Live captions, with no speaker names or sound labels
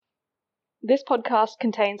This podcast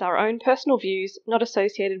contains our own personal views, not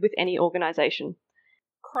associated with any organisation.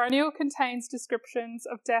 Coronial contains descriptions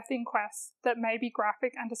of death inquests that may be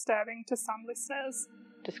graphic and disturbing to some listeners.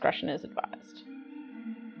 Discretion is advised.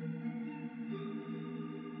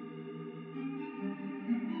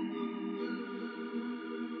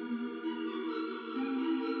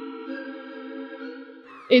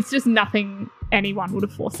 It's just nothing anyone would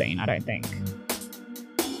have foreseen, I don't think.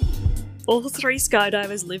 All three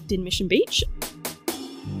skydivers lived in Mission Beach.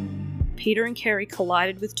 Peter and Kerry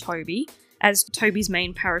collided with Toby as Toby's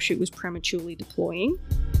main parachute was prematurely deploying.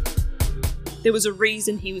 There was a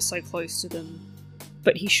reason he was so close to them,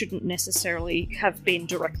 but he shouldn't necessarily have been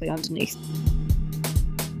directly underneath.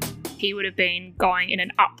 He would have been going in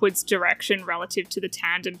an upwards direction relative to the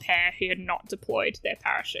tandem pair who had not deployed their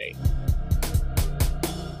parachute.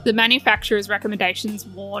 The manufacturer's recommendations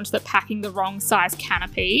warned that packing the wrong size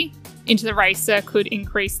canopy into the racer could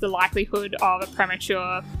increase the likelihood of a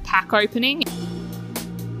premature pack opening.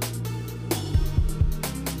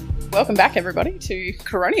 Welcome back, everybody, to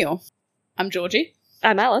Coronial. I'm Georgie.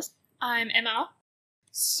 I'm Alice. I'm Emma.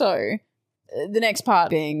 So, the next part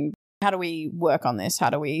being, how do we work on this? How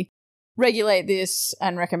do we regulate this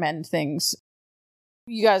and recommend things?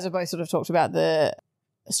 You guys have both sort of talked about the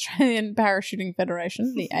Australian Parachuting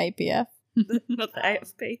Federation, the APF. Not the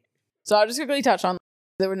AFP. So I'll just quickly touch on,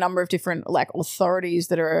 there were a number of different authorities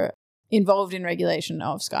that are involved in regulation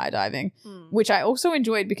of skydiving, which I also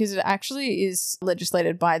enjoyed because it actually is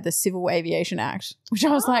legislated by the Civil Aviation Act, which I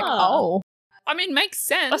was like, oh. I mean, makes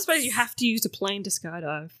sense. I suppose you have to use a plane to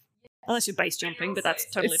skydive. Unless you're base jumping, but that's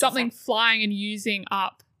totally It's something different. flying and using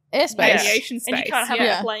up Airspace. aviation space. And you can't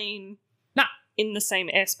have a plane Nah. in the same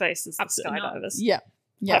airspace as the Absolutely not. skydivers. Yeah.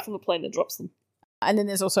 Apart from the plane that drops them. And then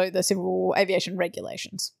there's also the Civil Aviation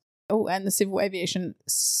Regulations. Oh, and the Civil Aviation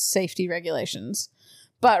Safety Regulations.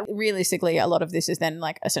 But realistically, a lot of this is then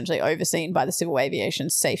essentially overseen by the Civil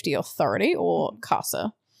Aviation Safety Authority, or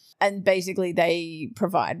CASA. And basically they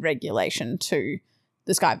provide regulation to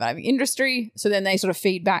the skydiving industry. So then they sort of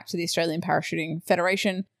feed back to the Australian Parachuting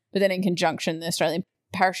Federation. But then in conjunction, the Australian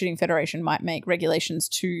Parachuting Federation might make regulations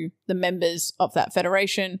to the members of that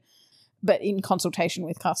federation, but in consultation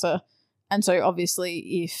with CASA. And so obviously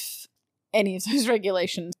if any of those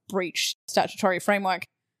regulations breach statutory framework,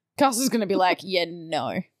 CASA's going to be like, yeah,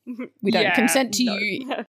 no, we don't consent to you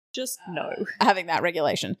Just no. having that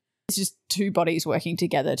regulation. It's just two bodies working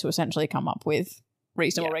together to essentially come up with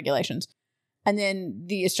reasonable regulations. And then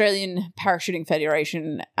the Australian Parachuting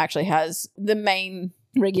Federation actually has the main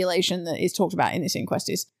regulation that is talked about in this inquest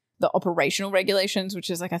is the operational regulations, which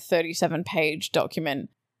is like a 37-page document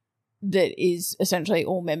that is essentially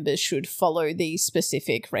all members should follow these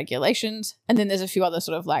specific regulations. And then there's a few other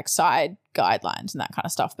sort of side guidelines and that kind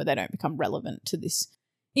of stuff, but they don't become relevant to this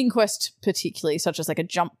inquest particularly, such as a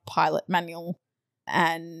jump pilot manual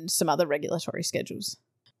and some other regulatory schedules.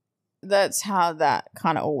 That's how that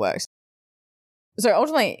kind of all works. So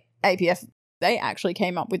ultimately, APF, they actually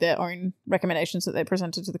came up with their own recommendations that they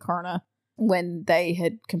presented to the coroner when they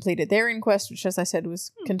had completed their inquest, which, as I said,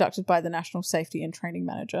 was conducted by the National Safety and Training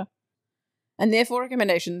Manager. And their 4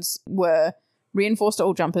 recommendations were reinforce to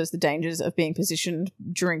all jumpers the dangers of being positioned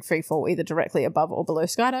during freefall either directly above or below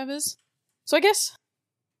skydivers. So I guess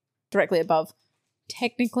directly above.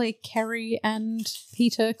 Technically, Kerry and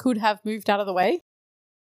Peter could have moved out of the way.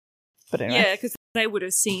 But anyway. Yeah, because they would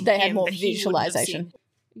have seen They him, had more but he wouldn't have visualization. seen-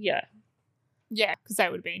 Yeah. Yeah, because they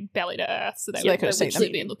would have been belly to earth, so they So they would could have seen have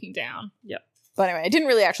literally them. been looking down. Yep. But anyway, it didn't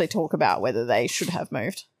really actually talk about whether they should have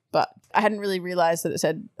moved. But I hadn't really realised that it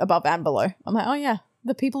said above and below. I'm like, oh yeah,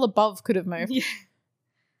 the people above could have moved. Yeah.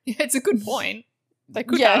 It's a good point. They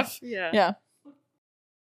could Yeah. have. Yeah.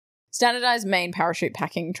 Standardised main parachute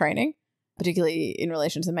packing training, particularly in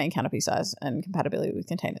relation to the main canopy size and compatibility with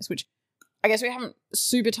containers, which I guess we haven't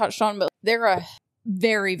super touched on, but there are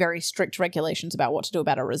very, very strict regulations about what to do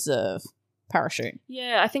about a reserve parachute.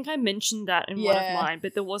 Yeah, I think I mentioned that in one of mine,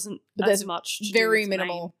 but there wasn't But as there's much to do very with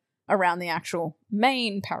minimal around the actual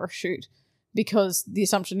main parachute, because the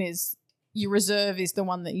assumption is your reserve is the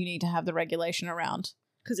one that you need to have the regulation around.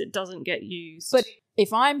 because it doesn't get used. But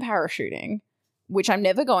if I'm parachuting, which I'm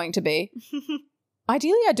never going to be,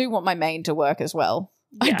 ideally I do want my main to work as well.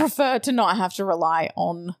 I Yeah. prefer to not have to rely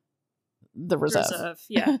on the reserve.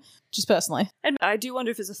 Yeah. Just personally. And I do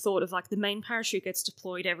wonder if there's a thought of the main parachute gets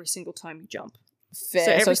deployed every single time you jump. Fair.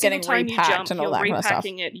 So every it's getting single time you repacked jump, and all you're that kind of stuff.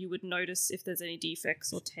 repacking it, you would notice if there's any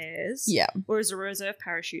defects or tears. Yeah. Whereas a reserve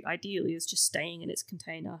parachute ideally is just staying in its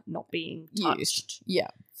container, not being touched. Used. Yeah.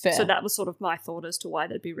 Fair. So that was sort of my thought as to why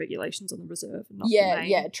there'd be regulations on the reserve and not the yeah, main.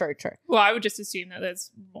 yeah, true. Well, I would just assume that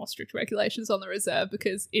there's more strict regulations on the reserve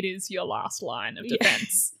because it is your last line of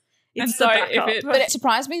defense. It's And the so backup. if it- But it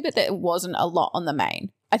surprised me that there wasn't a lot on the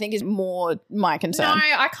main. I think is more my concern. No,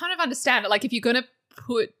 I kind of understand it. Like, if you're going to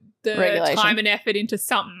put the Regulation. time and effort into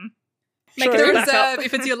something, make True. it a Backup. reserve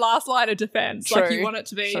if it's your last line of defense. Like, you True. want it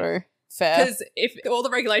to be... True. Fair. Because if all the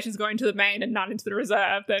regulations go into the main and none into the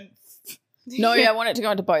reserve, then... No, yeah, I want it to go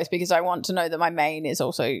into both because I want to know that my main is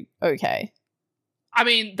also okay. I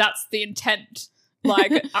mean, that's the intent,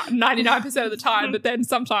 like, 99% of the time, but then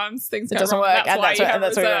sometimes things It go doesn't wrong, work, and that's why you have why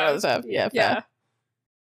we have reserve. reserve. Yeah, fair. Yeah.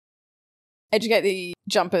 Educate the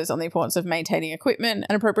jumpers on the importance of maintaining equipment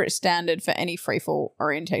and appropriate standard for any freefall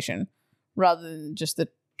orientation, rather than just the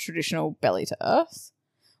traditional belly to earth,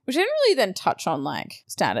 which didn't really then touch on like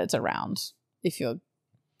standards around if you're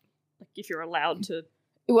Like if you're allowed to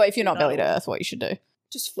if you're not No. belly to earth, what you should do.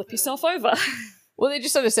 just flip yourself over. Well, they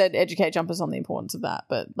just sort of said educate jumpers on the importance of that,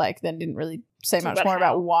 but like then didn't really say Talk much about more how.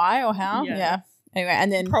 about why or how. Yeah. Yeah. Anyway,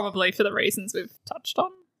 and then Probably for the reasons we've touched on.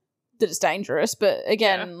 that it's dangerous, but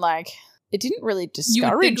again, like it didn't really You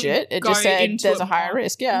would think discourage it. It go just said into there's it a higher more.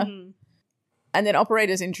 risk. Yeah. Mhm. And then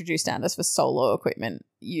operators introduced standards for solo equipment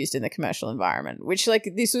used in the commercial environment, which like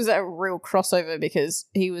this was a real crossover because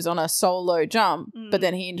he was on a solo jump, but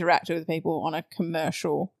then he interacted with people on a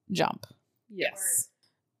commercial jump. Yes.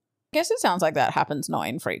 I guess it sounds like that happens not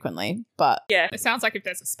infrequently, but Yeah. It sounds like if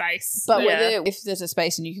there's a space. but Yeah. whether if there's a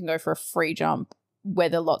space and you can go for a free jump,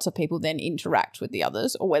 whether lots of people then interact with the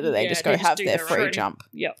others or whether they Yeah, just they go just have do their their free own. jump.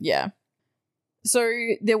 Yep. Yeah. So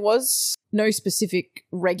there was no specific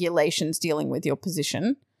regulations dealing with your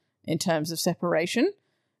position in terms of separation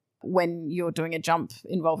when you're doing a jump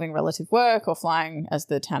involving relative work or flying as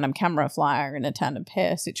the tandem camera flyer in a tandem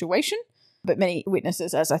pair situation. But many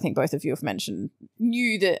witnesses, as I think both of you have mentioned,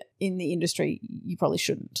 knew that in the industry you probably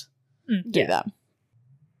shouldn't do that.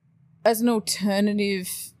 As an alternative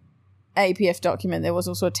APF document, there was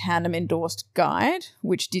also a tandem endorsed guide,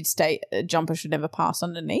 which did state a jumper should never pass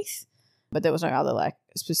underneath, but there was no other like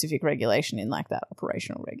specific regulation in like that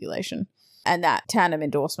operational regulation. And that tandem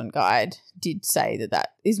endorsement guide did say that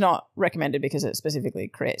that is not recommended because it specifically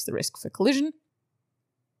creates the risk for collision.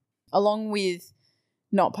 Along with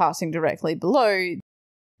not passing directly below,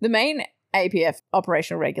 the main APF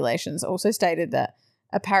operational regulations also stated that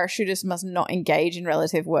a parachutist must not engage in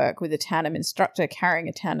relative work with a tandem instructor carrying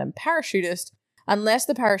a tandem parachutist unless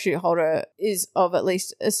the parachute holder is of at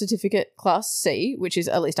least a certificate class C, which is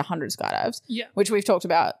at least 100 skydives, Yeah. which we've talked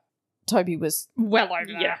about. Toby was, Well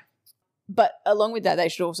over that. Yeah. but along with that, they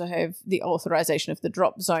should also have the authorization of the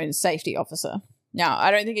drop zone safety officer. Now,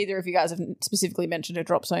 I don't think either of you guys have specifically mentioned a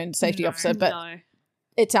drop zone safety No. officer, but No.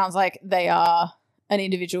 it sounds like they are an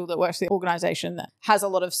individual that works for the organisation that has a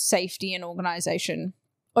lot of safety and organisation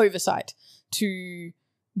oversight to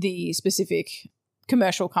the specific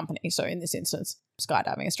commercial company. So in this instance,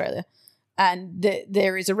 Skydiving Australia. And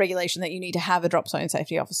there is a regulation that you need to have a drop zone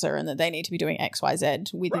safety officer and that they need to be doing X, Y, Z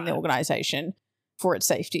within the Right. organisation for its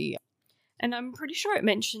safety. And I'm pretty sure it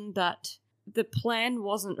mentioned that the plan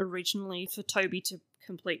wasn't originally for Toby to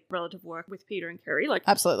complete relative work with Peter and Kerry. Like,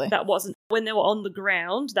 Absolutely. that wasn't, when they were on the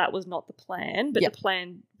ground, that was not the plan. But Yep. the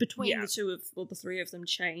plan between Yeah. the two of, or the three of them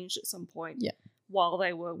changed at some point. Yep. While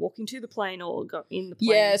they were walking to the plane or got in the plane.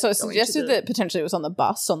 Yeah, so it going to suggested the- that potentially it was on the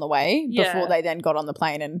bus on the way Yeah. before they then got on the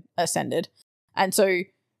plane and ascended. And so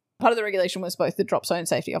part of the regulation was both the drop zone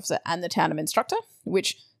safety officer and the tandem instructor,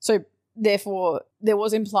 which so therefore there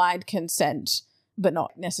was implied consent, but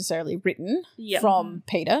not necessarily written Yep. from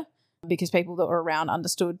Peter because people that were around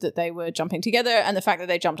understood that they were jumping together and the fact that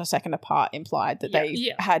they jumped a second apart implied that Yeah. they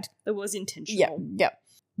Yeah. had It was intentional. yeah.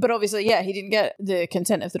 But obviously, yeah, he didn't get the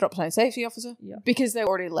consent of the drop zone safety officer Yeah. because they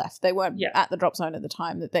already left. They weren't Yeah. at the drop zone at the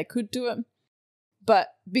time that they could do it.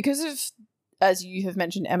 But because of, as you have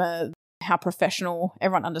mentioned, Emma, how professional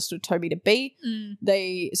everyone understood Toby to be, Mm.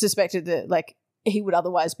 they suspected that like he would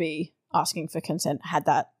otherwise be asking for consent had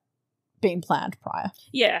that been planned prior.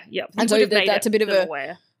 Yeah, yeah. And so that's a bit of them a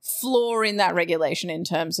aware. flaw in that regulation in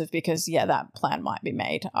terms of because, yeah, that plan might be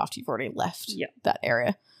made after you've already left Yeah. that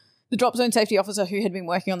area. The drop zone safety officer who had been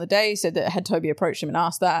working on the day said that had Toby approached him and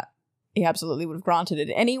asked that, he absolutely would have granted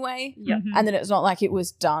it anyway. Yeah. Mhm. And then it's not like it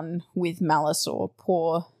was done with malice or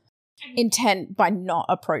poor intent by not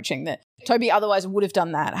approaching that. Toby otherwise would have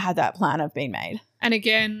done that had that plan have been made. And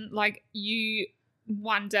again, like, you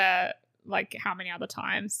wonder, like, how many other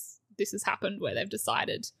times this has happened where they've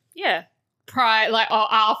decided Yeah.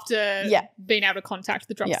 after Yeah. being able to contact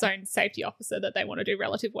the drop Yeah. zone safety officer that they want to do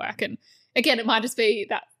relative work. And again, it might just be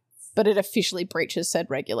that. But it officially breaches said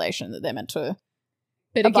regulation that they're meant to.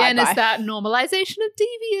 But Abide again, by. it's that normalization of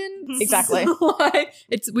deviance. Exactly.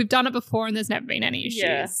 We've done it before and there's never been any issues.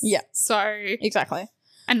 Yeah. Yeah. So, Exactly.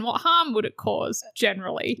 and what harm would it cause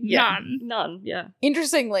generally? Yeah. None. None, yeah.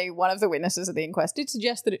 Interestingly, one of the witnesses at the inquest did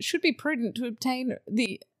suggest that it should be prudent to obtain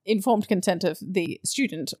the informed consent of the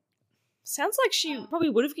student. Sounds like she probably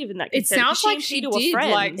would have given that It consent. 'cause sounds like and she Peter were did.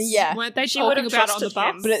 friends. Like, Yeah. weren't they She talking would've about it on the trusted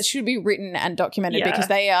him. bus? But it should be written and documented Yeah. because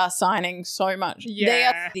they are signing so much. They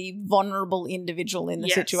Yeah. are the vulnerable individual in the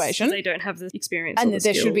Yes, situation. they don't have the experience or And the that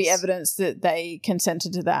there should be skills. evidence that they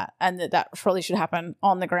consented to that and that probably should happen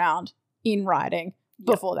on the ground in writing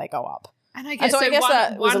before they go up. And I guess, so I guess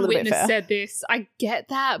that was a one little bit witness fair. said this. I get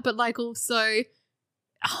that, but like also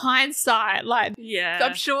hindsight, like Yeah.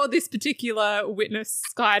 I'm sure this particular witness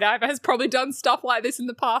skydiver has probably done stuff like this in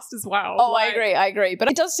the past as well. Oh, Like, I agree. But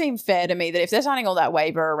it does seem fair to me that if they're signing all that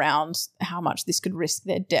waiver around how much this could risk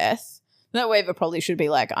their death, that waiver probably should be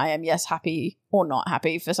like, I am, yes, happy or not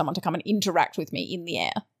happy for someone to come and interact with me in the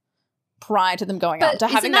air prior to them going up. But To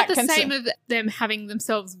isn't having that the consent. same of them having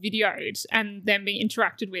themselves videoed and them being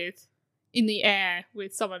interacted with in the air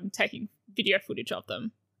with someone taking video footage of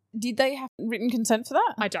them? Did they have written consent for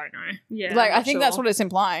that? I don't know. Yeah. like, I'm I not think sure. that's what it's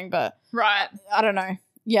implying, but Right. I don't know.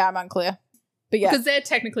 Yeah, I'm unclear. But yeah, Because they're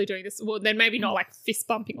technically doing this. Well, they're maybe not like fist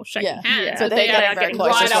bumping or shaking Yeah. hands, Yeah. but So they they're are getting very getting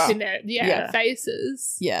close right as up well. in their Yeah.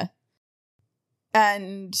 faces. yeah.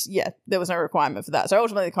 And yeah, there was no requirement for that. So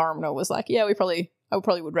ultimately the coroner was like, yeah, I probably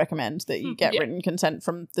would recommend that you get Yeah. written consent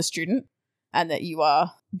from the student and that you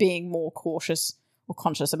are being more cautious or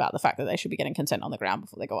conscious about the fact that they should be getting consent on the ground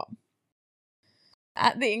before they go up.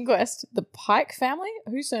 At the inquest, the Pike family,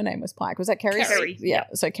 whose surname was Pike? Was that Kerry's? Kerry, Yeah.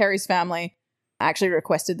 So Kerry's family actually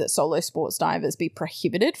requested that solo sports divers be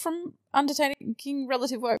prohibited from undertaking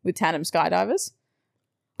relative work with tandem skydivers.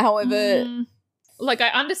 However, Like, I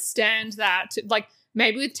understand that. Like,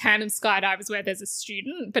 maybe with tandem skydivers where there's a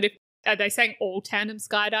student, but are they saying all tandem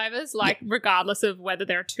skydivers? Like, regardless of whether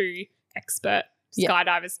there are two expert Yeah.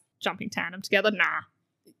 skydivers jumping tandem together? Nah.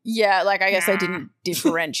 yeah, like I guess they Nah. didn't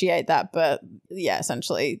differentiate that, but yeah,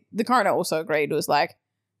 essentially the coroner also agreed, was like,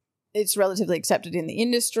 it's relatively accepted in the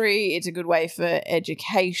industry. It's a good way for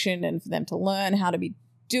education and for them to learn how to be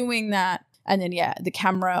doing that. And then, yeah, the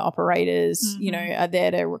camera operators, you know, are there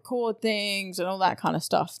to record things and all that kind of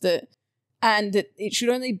stuff. And that it should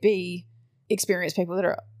only be experienced people that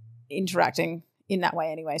are interacting in that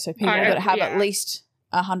way anyway. So people that have at least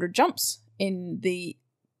 100 jumps in the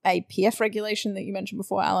APF regulation that you mentioned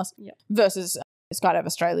before, Alice, versus Skydive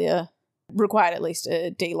Australia required at least a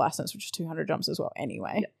D license, which is 200 jumps as well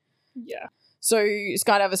anyway. Yeah. So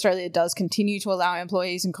Skydive Australia does continue to allow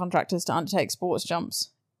employees and contractors to undertake sports jumps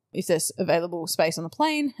if there's available space on the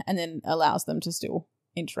plane, and then allows them to still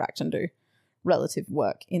interact and do relative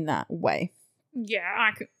work in that way.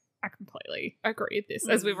 Yeah, I completely agree with this.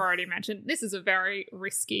 As we've already mentioned, this is a very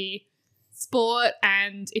risky sport,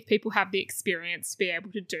 and if people have the experience to be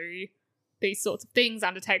able to do these sorts of things,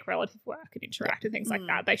 undertake relative work and interact and things like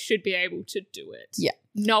that, they should be able to do it. Yeah.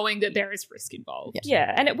 Knowing that there is risk involved.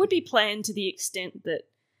 Yeah, and it would be planned to the extent that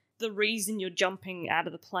the reason you're jumping out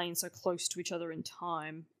of the plane so close to each other in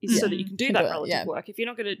time is so that you can do that relative work. If you're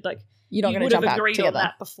not going to, like, You're not you going would to have jump out agreed on together.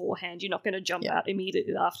 that beforehand. You're not going to jump out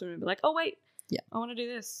immediately after and be like, oh, wait, I want to do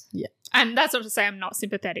this. Yeah. And that's not to say I'm not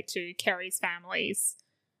sympathetic to Kerry's family's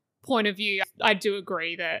point of view. I do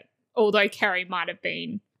agree that although Kerry might have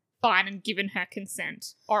been fine and given her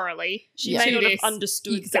consent orally, She may not have this,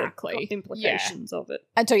 understood exactly the implications of it.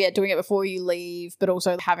 And so, yeah, doing it before you leave, but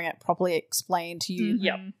also having it properly explained to you.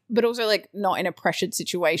 Yep. But also, like, not in a pressured I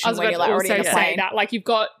situation was when about you're to like already also in a say plane. that. Like, you've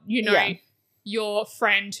got, you know, Yeah. your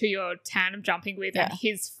friend who you're tandem jumping with and Yeah.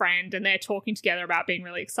 his friend, and they're talking together about being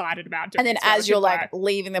really excited about doing And then this as you're relative like work.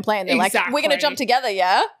 leaving the plane, they're like, we're going to Exactly. jump together,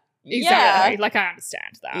 yeah? Exactly. Like, I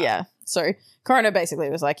understand that. Yeah. So coroner basically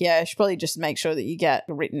was like, yeah, you should probably just make sure that you get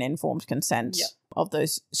written informed consent of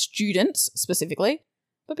those students specifically.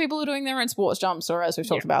 But people who are doing their own sports jumps, or as we've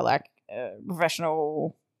talked about, like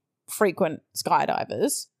professional, frequent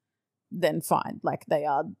skydivers, then fine. Like, they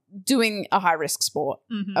are doing a high risk sport,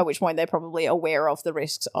 at which point they're probably aware of the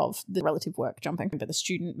risks of the relative work jumping, but the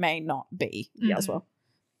student may not be as well.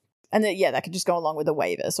 And that could just go along with the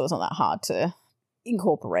waiver, so it's not that hard to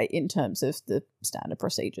incorporate in terms of the standard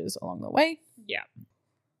procedures along the way. Yeah.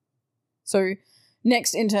 So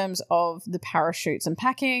next, in terms of the parachutes and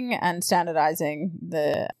packing and standardizing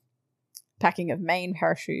the packing of main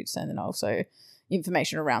parachutes, and then also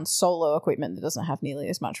information around solo equipment that doesn't have nearly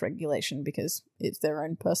as much regulation because it's their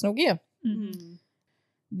own personal gear. Mm-hmm.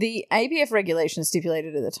 The APF regulations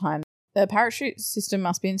stipulated at the time the parachute system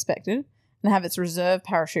must be inspected and have its reserve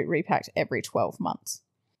parachute repacked every 12 months.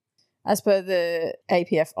 As per the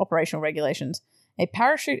APF operational regulations, a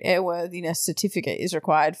parachute airworthiness certificate is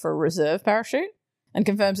required for a reserve parachute and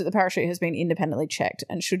confirms that the parachute has been independently checked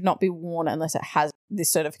and should not be worn unless it has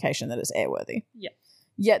this certification that it's airworthy. Yep.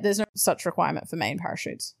 Yet there's no such requirement for main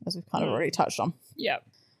parachutes, as we've kind of already touched on. Yep.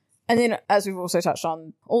 And then, as we've also touched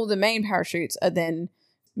on, all the main parachutes are then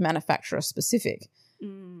manufacturer specific.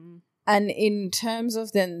 And in terms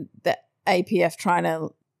of then the APF trying to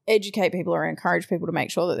educate people or encourage people to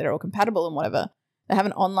make sure that they're all compatible and whatever, they have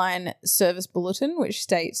an online service bulletin which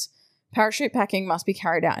states parachute packing must be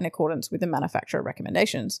carried out in accordance with the manufacturer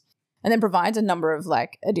recommendations, and then provides a number of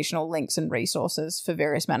like additional links and resources for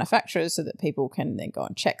various manufacturers so that people can then go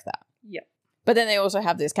and check that. Yep. But then they also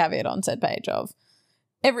have this caveat on said page of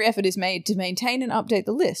every effort is made to maintain and update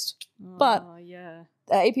the list, but yeah.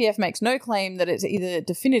 the APF makes no claim that it's either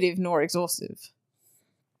definitive nor exhaustive.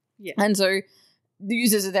 Yeah. And so the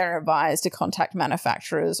users are then advised to contact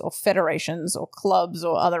manufacturers or federations or clubs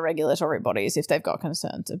or other regulatory bodies if they've got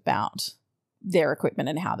concerns about their equipment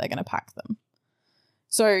and how they're going to pack them.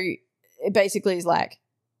 So it basically is like,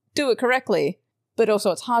 do it correctly, but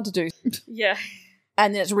also it's hard to do. Yeah.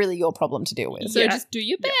 And then it's really your problem to deal with. So just do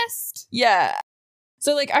your best. Yeah.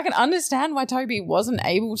 So like I can understand why Toby wasn't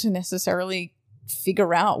able to necessarily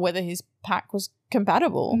figure out whether his pack was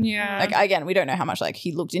compatible. Yeah. Like again, we don't know how much like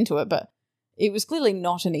he looked into it, but it was clearly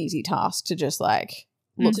not an easy task to just like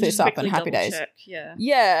look To this just up quickly and happy days. double-check, yeah.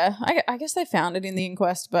 Yeah, I guess they found it in the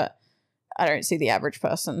inquest, but I don't see the average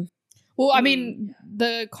person. Well, I mean,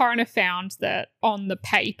 the coroner found that on the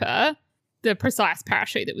paper, the precise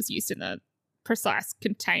parachute that was used in the precise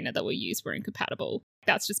container that were used were incompatible.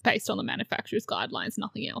 That's just based on the manufacturer's guidelines,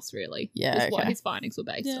 nothing else really. Yeah, is what okay. his findings were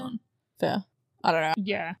based on. Fair. I don't know.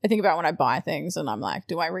 Yeah. I think about when I buy things and I'm like,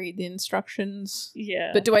 do I read the instructions?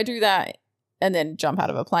 Yeah. But do I do that and then jump out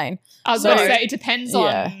of a plane? I was So- going to say it depends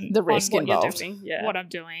on the risk on what you're involved. doing, Yeah. what I'm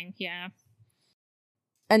doing. Yeah.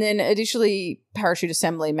 And then additionally, parachute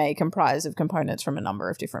assembly may comprise of components from a number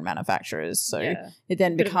of different manufacturers. So Yeah. it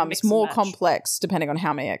then Bit of a becomes mix and more match. complex depending on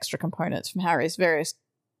how many extra components from various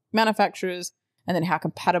manufacturers and then how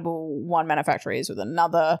compatible one manufacturer is with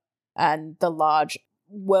another and the large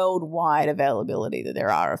worldwide availability that there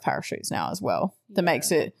are of parachutes now as well. That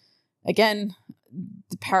makes it, again,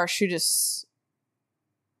 the parachutist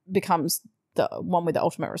becomes the one with the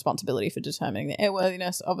ultimate responsibility for determining the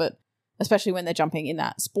airworthiness of it, especially when they're jumping in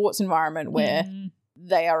that sports environment where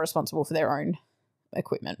they are responsible for their own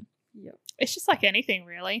equipment. Yep. It's just like anything,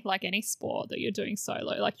 really. Like any sport that you're doing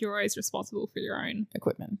solo. Like you're always responsible for your own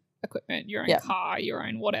Equipment. equipment, your own Yeah. car, your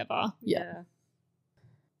own whatever. Yeah.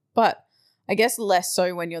 But I guess less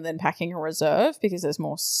so when you're then packing a reserve because there's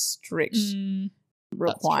more strict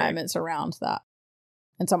requirements around that.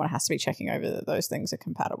 And someone has to be checking over that those things are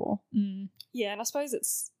compatible. Yeah, and I suppose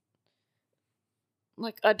it's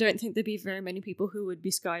like I don't think there'd be very many people who would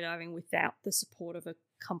be skydiving without the support of a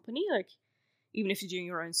company. Like even if you're doing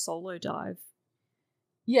your own solo dive,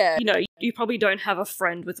 Yeah. you know, you probably don't have a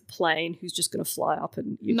friend with a plane who's just going to fly up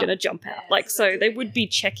and you're going to jump out. Like so they would be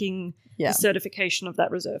checking the certification of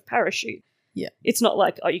that reserve parachute. Yeah. It's not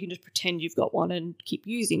like, oh, you can just pretend you've got one and keep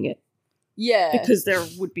using it. Yeah. Because there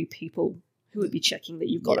would be people who would be checking that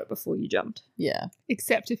you've got it before you jumped. Yeah.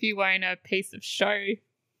 Except if you own a piece of show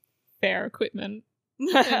fair equipment,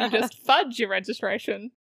 then you just fudge your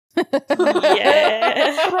registration.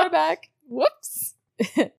 Yeah. Throwback. Whoops.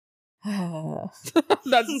 That's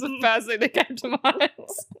the first thing that came to mind.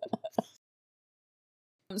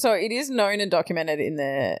 So it is known and documented in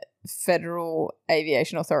the Federal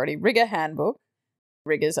Aviation Authority Rigger Handbook.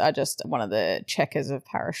 Riggers are just one of the checkers of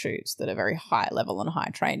parachutes that are very high level and high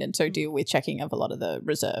trained and so deal with checking of a lot of the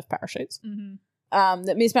reserve parachutes.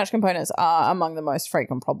 That mismatched components are among the most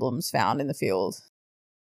frequent problems found in the field.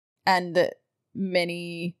 And that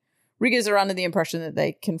many riggers are under the impression that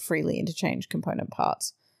they can freely interchange component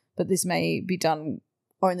parts, but this may be done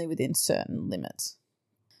only within certain limits.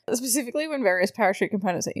 Specifically, when various parachute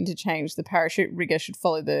components are interchanged, the parachute rigger should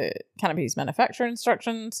follow the canopy's manufacturer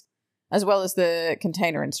instructions as well as the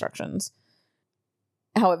container instructions.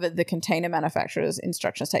 However, the container manufacturer's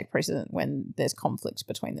instructions take precedent when there's conflict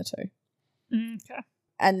between the two. Okay.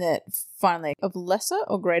 And that finally, of lesser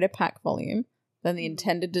or greater pack volume than the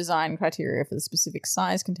intended design criteria for the specific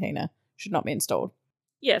size container should not be installed.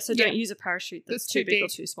 Yeah, so don't use a parachute that's too big or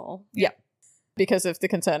too small. Yeah, because of the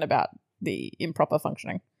concern about the improper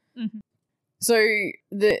functioning. So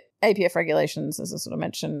the APF regulations, as I sort of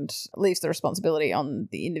mentioned, leaves the responsibility on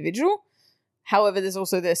the individual However, there's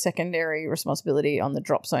also the secondary responsibility on the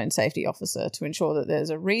drop zone safety officer to ensure that there's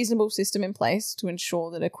a reasonable system in place to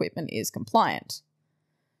ensure that equipment is compliant.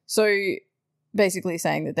 So basically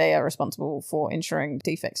saying that they are responsible for ensuring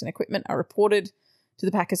defects in equipment are reported to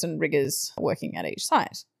the packers and riggers working at each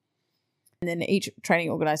site. And then each training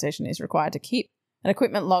organisation is required to keep an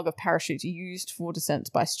equipment log of parachutes used for descents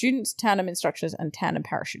by students, tandem instructors, and tandem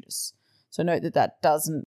parachutists. So note that that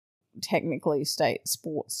doesn't technically state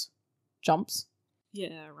sports jumps.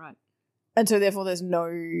 Yeah, right. And so therefore there's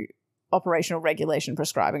no operational regulation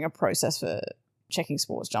prescribing a process for checking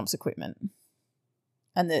sports jumps equipment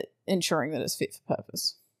and that ensuring that it's fit for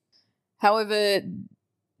purpose. However,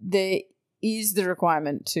 there is the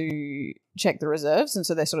requirement to check the reserves. And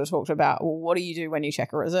so they sort of talked about, well, what do you do when you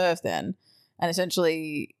check a reserve then? And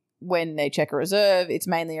essentially when they check a reserve, it's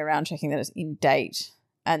mainly around checking that it's in date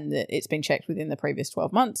and that it's been checked within the previous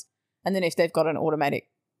 12 months. And then if they've got an automatic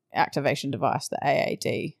activation device, the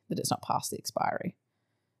AAD, that it's not past the expiry.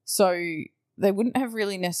 So they wouldn't have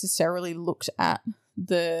really necessarily looked at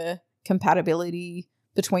the compatibility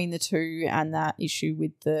between the two and that issue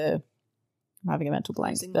with the, I'm having a mental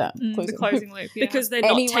blank. The closing loop, yeah. Because they're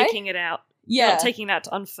not taking it out. Yeah. They're not taking it out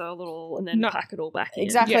to unfurl it all and then pack it all back in.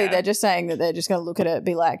 Exactly. Yeah. They're just saying that they're just going to look at it,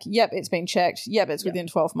 be like, yep, it's been checked. Yep, it's within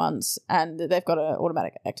 12 months. And that they've got an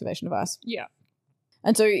automatic activation device. Yeah.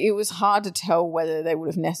 And so it was hard to tell whether they would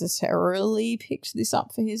have necessarily picked this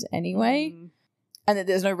up for his anyway. And that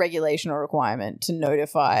there's no regulation or requirement to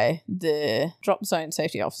notify the drop zone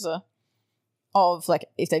safety officer of like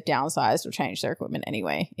if they've downsized or changed their equipment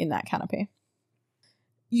anyway in that canopy.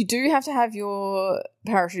 You do have to have your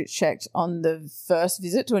parachutes checked on the first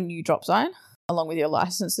visit to a new drop zone, along with your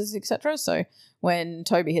licenses, etc. So when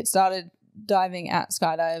Toby had started diving at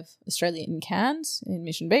Skydive Australia in Cairns in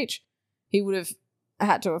Mission Beach, he would have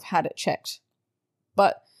had to have had it checked.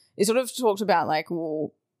 But it sort of talked about like,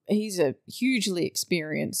 well, he's a hugely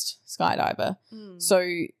experienced skydiver. So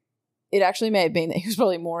it actually may have been that he was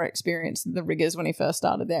probably more experienced than the riggers when he first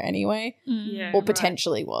started there anyway, Yeah, or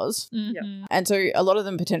potentially was. Mm-hmm. And so a lot of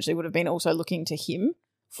them potentially would have been also looking to him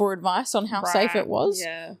for advice on how safe it was.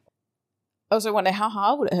 Yeah. I also wonder how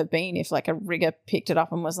hard would it have been if like a rigger picked it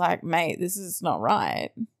up and was like, mate, this is not right.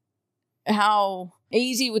 How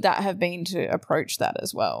easy would that have been to approach that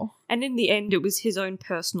as well? And in the end, it was his own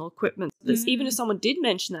personal equipment. Even if someone did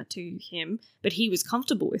mention that to him, but he was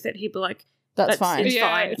comfortable with it, he'd be like, That's fine. It's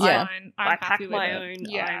fine. It's I- fine. I I'm pack happy with my it. own.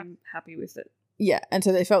 Yeah. I'm happy with it. Yeah, and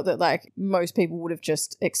so they felt that like most people would have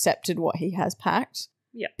just accepted what he has packed.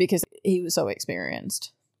 Yeah. Because he was so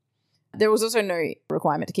experienced. There was also no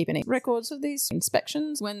requirement to keep any records of these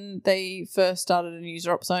inspections when they first started a new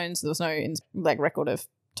drop zone. So there was no record of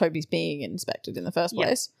Toby's being inspected in the first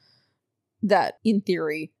place. That in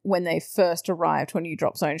theory, when they first arrive to a new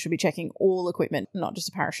drop zone, should be checking all equipment, not just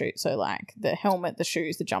a parachute. So like the helmet, the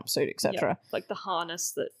shoes, the jumpsuit, etc. Like the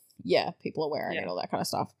harness that. Yeah, people are wearing and all that kind of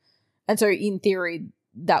stuff. And so in theory,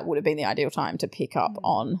 that would have been the ideal time to pick up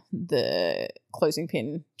on the closing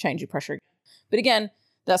pin, change your pressure. But again,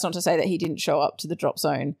 that's not to say that he didn't show up to the drop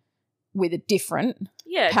zone with a different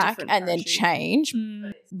pack different and then parachute. change.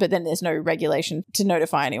 But then there's no regulation to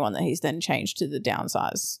notify anyone that he's then changed to the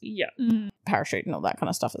downsize parachute and all that kind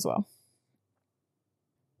of stuff as well.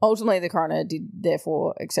 Ultimately, the coroner did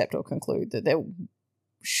therefore accept or conclude that there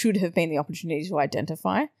should have been the opportunity to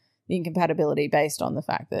identify the incompatibility based on the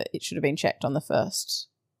fact that it should have been checked on the first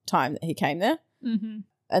time that he came there.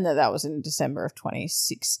 And that was in December of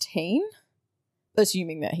 2016,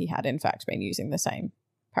 assuming that he had in fact been using the same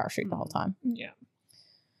parachute the whole time. Yeah.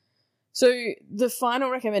 So the final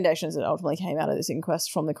recommendations that ultimately came out of this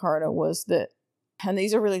inquest from the coroner was that, and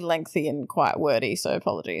these are really lengthy and quite wordy, so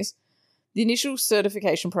apologies, the initial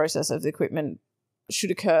certification process of the equipment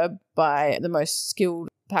should occur by the most skilled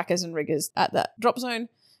packers and riggers at that drop zone,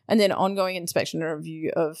 and then ongoing inspection and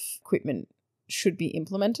review of equipment should be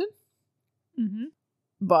implemented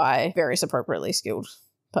by various appropriately skilled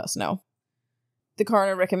personnel. The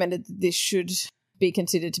coroner recommended that this should be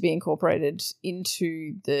considered to be incorporated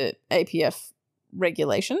into the APF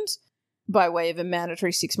regulations by way of a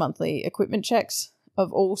mandatory 6-monthly equipment checks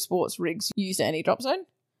of all sports rigs used at any drop zone.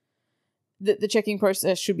 That the checking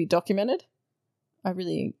process should be documented. I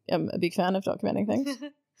really am a big fan of documenting things.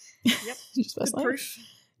 Yep. Just Good personally. proof.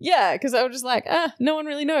 Yeah, because I was just like, no one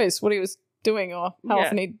really knows what he was doing or how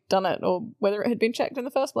often he'd done it or whether it had been checked in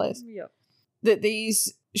the first place. Yep. That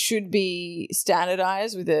these should be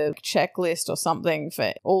standardized with a checklist or something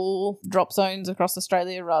for all drop zones across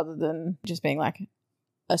Australia rather than just being like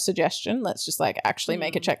a suggestion. Let's just like actually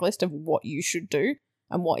make a checklist of what you should do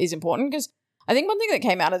and what is important. Because I think one thing that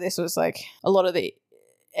came out of this was like a lot of the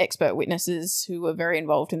expert witnesses who were very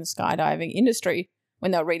involved in the skydiving industry,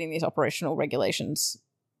 when they were reading these operational regulations,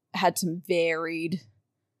 had some varied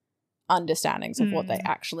understandings of what they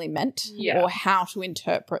actually meant or how to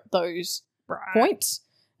interpret those points.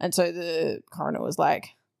 And so the coroner was like,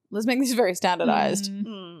 let's make this very standardized,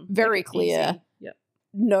 very clear,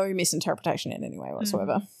 no misinterpretation in any way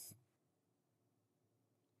whatsoever.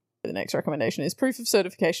 The next recommendation is proof of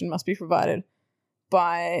certification must be provided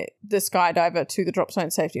by the skydiver to the drop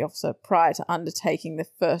zone safety officer prior to undertaking the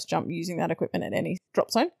first jump using that equipment at any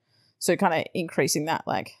drop zone. So kind of increasing that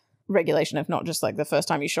like regulation of not just like the first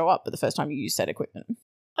time you show up, but the first time you use said equipment.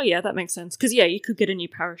 Oh yeah, that makes sense. Because you could get a new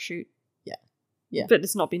parachute. Yeah. But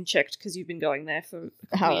it's not been checked because you've been going there for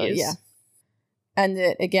a couple of years. Yeah. And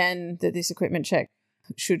that, again, that this equipment check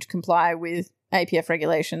should comply with APF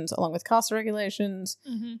regulations along with CASA regulations,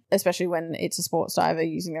 especially when it's a sports diver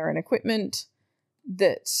using their own equipment,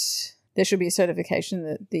 that there should be a certification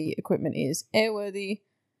that the equipment is airworthy,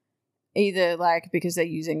 either like because they're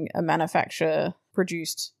using a manufacturer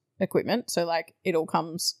produced equipment, so like it all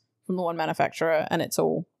comes from the one manufacturer and it's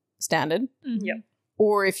all standard.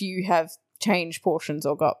 Or if you have changed portions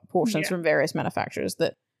or got portions from various manufacturers,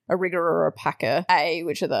 that a rigger or a packer A,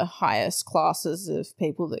 which are the highest classes of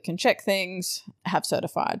people that can check things, have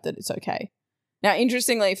certified that it's okay. Now,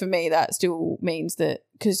 interestingly for me, that still means that,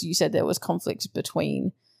 because you said there was conflict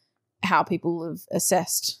between how people have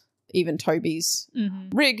assessed even Toby's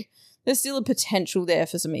rig, there's still a potential there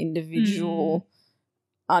for some individual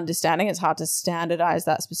understanding. It's hard to standardize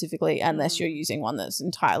that specifically unless you're using one that's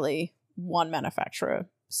entirely one manufacturer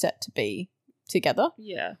set to be together.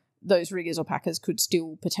 Yeah. Those riggers or packers could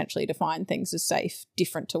still potentially define things as safe,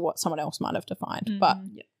 different to what someone else might have defined. But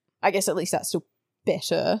I guess at least that's still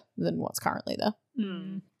better than what's currently there.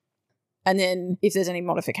 And then if there's any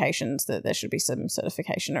modifications, that there should be some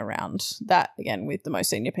certification around that, again, with the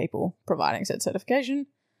most senior people providing said certification,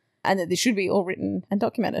 and that this should be all written and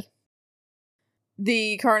documented.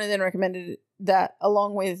 The coroner then recommended that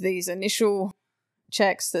along with these initial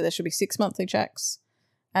checks, that there should be 6 monthly checks,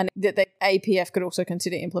 and that the APF could also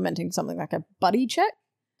consider implementing something like a buddy check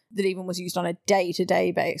that even was used on a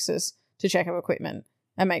day-to-day basis to check our equipment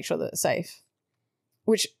and make sure that it's safe,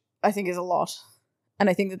 which I think is a lot. And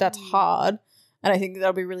I think that that's hard, and I think that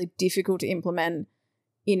that'll be really difficult to implement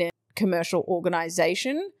in a commercial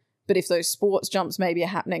organisation. But if those sports jumps maybe are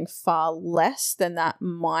happening far less, then that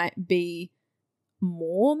might be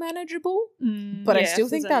more manageable. But I still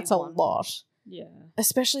think that's a lot. Yeah.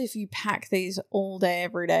 Especially if you pack these all day,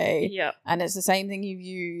 every day. Yeah. And it's the same thing you've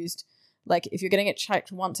used. Like, if you're getting it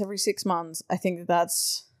checked once every 6 months, I think that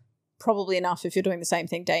that's probably enough if you're doing the same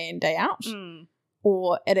thing day in, day out.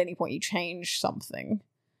 Or at any point you change something.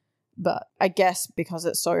 But I guess because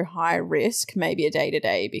it's so high risk, maybe a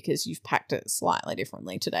day-to-day because you've packed it slightly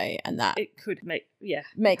differently today, and that it could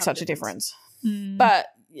make such a difference. But,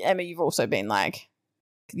 Emma, you've also been like,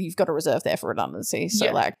 you've got a reserve there for redundancy.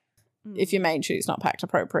 So, like, if your main chute's not packed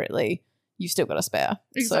appropriately, you've still got a spare.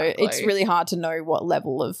 Exactly. So it's really hard to know what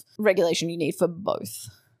level of regulation you need for both.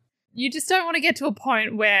 You just don't want to get to a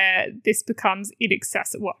point where this becomes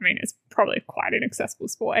inaccessible. Well, I mean, it's probably quite an accessible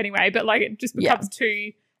sport anyway, but like it just becomes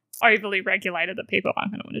too overly regulated that people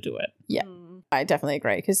aren't going to want to do it. Yeah, I definitely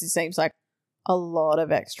agree, because it seems like a lot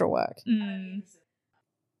of extra work.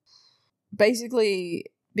 Basically,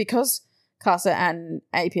 because CASA and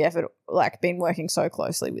APF had like been working so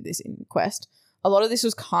closely with this inquest, a lot of this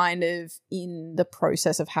was kind of in the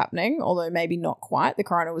process of happening, although maybe not quite. The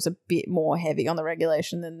coroner was a bit more heavy on the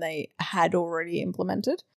regulation than they had already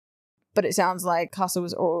implemented. But it sounds like CASA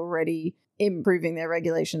was already improving their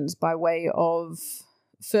regulations by way of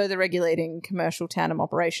further regulating commercial tandem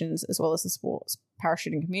operations as well as the sports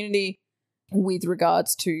parachuting community with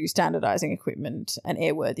regards to standardizing equipment and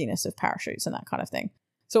airworthiness of parachutes and that kind of thing.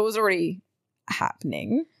 So it was already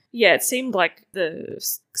happening. Yeah, it seemed like the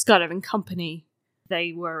skydiving company,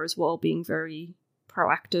 they were as well being very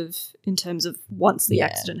proactive in terms of once the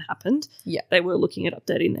accident happened, they were looking at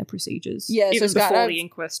updating their procedures. Yeah, even so before the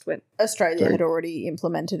inquest went. Australia had already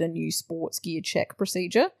implemented a new sports gear check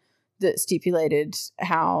procedure that stipulated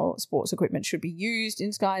how sports equipment should be used in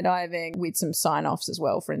skydiving, with some sign-offs as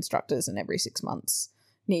well for instructors, and every 6 months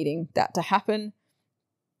needing that to happen.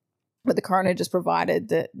 But the coroner just provided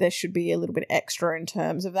that there should be a little bit extra in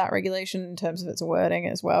terms of that regulation, in terms of its wording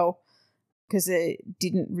as well, because it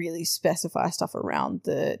didn't really specify stuff around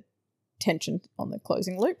the tension on the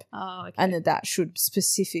closing loop. Oh, okay. And that should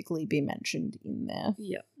specifically be mentioned in there.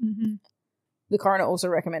 Yeah. The coroner also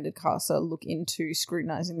recommended CASA look into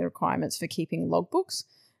scrutinising the requirements for keeping logbooks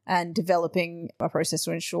and developing a process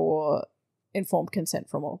to ensure informed consent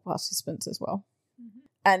from all participants as well.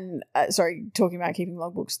 And talking about keeping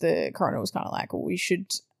logbooks, the coroner was kind of like, well, we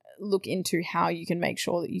should look into how you can make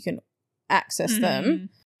sure that you can access them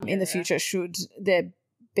in the future should there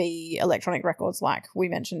be electronic records like we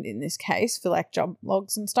mentioned in this case for like job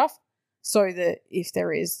logs and stuff, so that if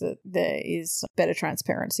there is better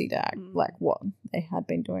transparency to like what they had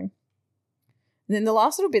been doing. And then the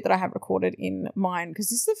last little bit that I have recorded in mine, because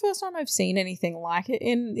this is the first time I've seen anything like it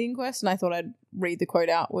in the inquest, and I thought I'd read the quote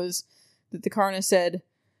out, was that the coroner said,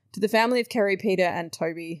 "To the family of Kerry, Peter and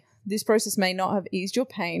Toby, this process may not have eased your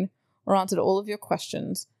pain or answered all of your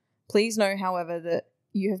questions. Please know, however, that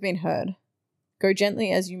you have been heard. Go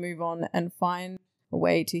gently as you move on and find a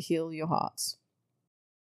way to heal your hearts."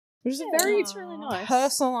 Which is a very it's really nice.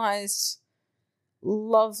 personalised,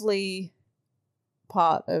 lovely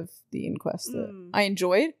part of the inquest that I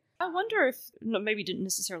enjoyed. I wonder if maybe didn't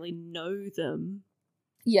necessarily know them.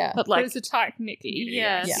 Yeah. But like it was a tight-knit community.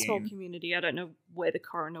 Yeah, I small assume. community. I don't know where the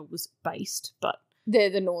coroner was based, but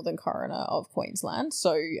They're the Northern Coroner of Queensland,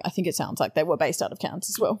 so I think it sounds like they were based out of Cairns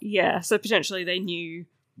as well. yeah, so potentially they knew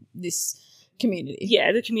This community.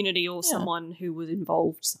 yeah, the community or Yeah. someone who was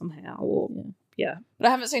involved somehow or yeah. But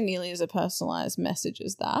I haven't seen nearly as a personalised message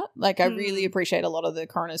as that. Like, I really appreciate a lot of the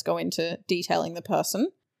coroners go into detailing the person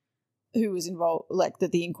who was involved, like,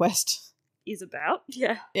 that the inquest. Is about.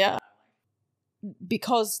 Yeah. Yeah.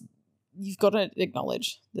 Because you've got to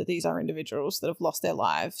acknowledge that these are individuals that have lost their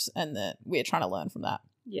lives and that we're trying to learn from that.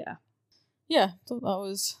 Yeah. Yeah, I thought that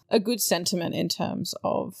was a good sentiment in terms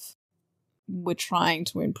of we're trying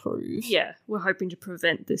to improve. Yeah. We're hoping to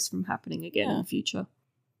prevent this from happening again in the future.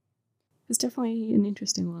 It's definitely an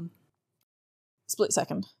interesting one. Split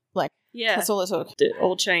second. Like, Yeah. that's all it took. It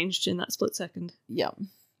all changed in that split second. Yeah.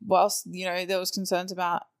 Whilst, there was concerns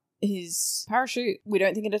about his parachute, we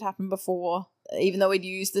don't think it had happened before, even though he'd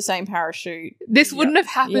used the same parachute. This wouldn't have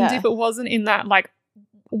happened Yeah. if it wasn't in that, like,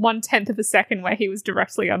 1/10 of a second where he was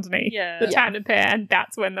directly underneath the tandem pair, and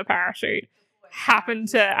that's when the parachute happened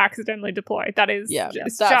to accidentally deploy. That is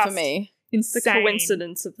it's that just for me. The insane.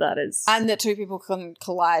 coincidence of that is... And that two people can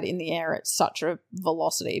collide in the air at such a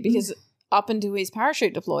velocity, because up until his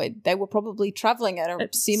parachute deployed, they were probably travelling at a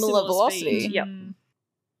similar velocity. speed. Yep.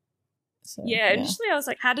 So, Yeah, initially I was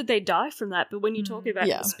like, how did they die from that? But when you talk about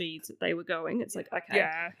Yeah. the speeds that they were going, it's like, okay,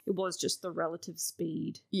 Yeah. it was just the relative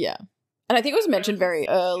speed. Yeah. And I think it was mentioned very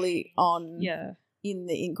early on Yeah. in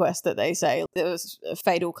the inquest that they say there was a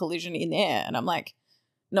fatal collision in air. And I'm like,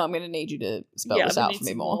 no, I'm going to need you to spell this I'm out gonna for need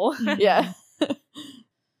me some more. Yeah.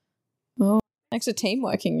 Well, thanks for team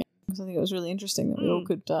working, because I think it was really interesting that we all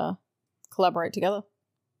could collaborate together.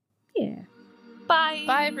 Yeah. Bye.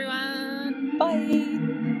 Bye, everyone. Bye.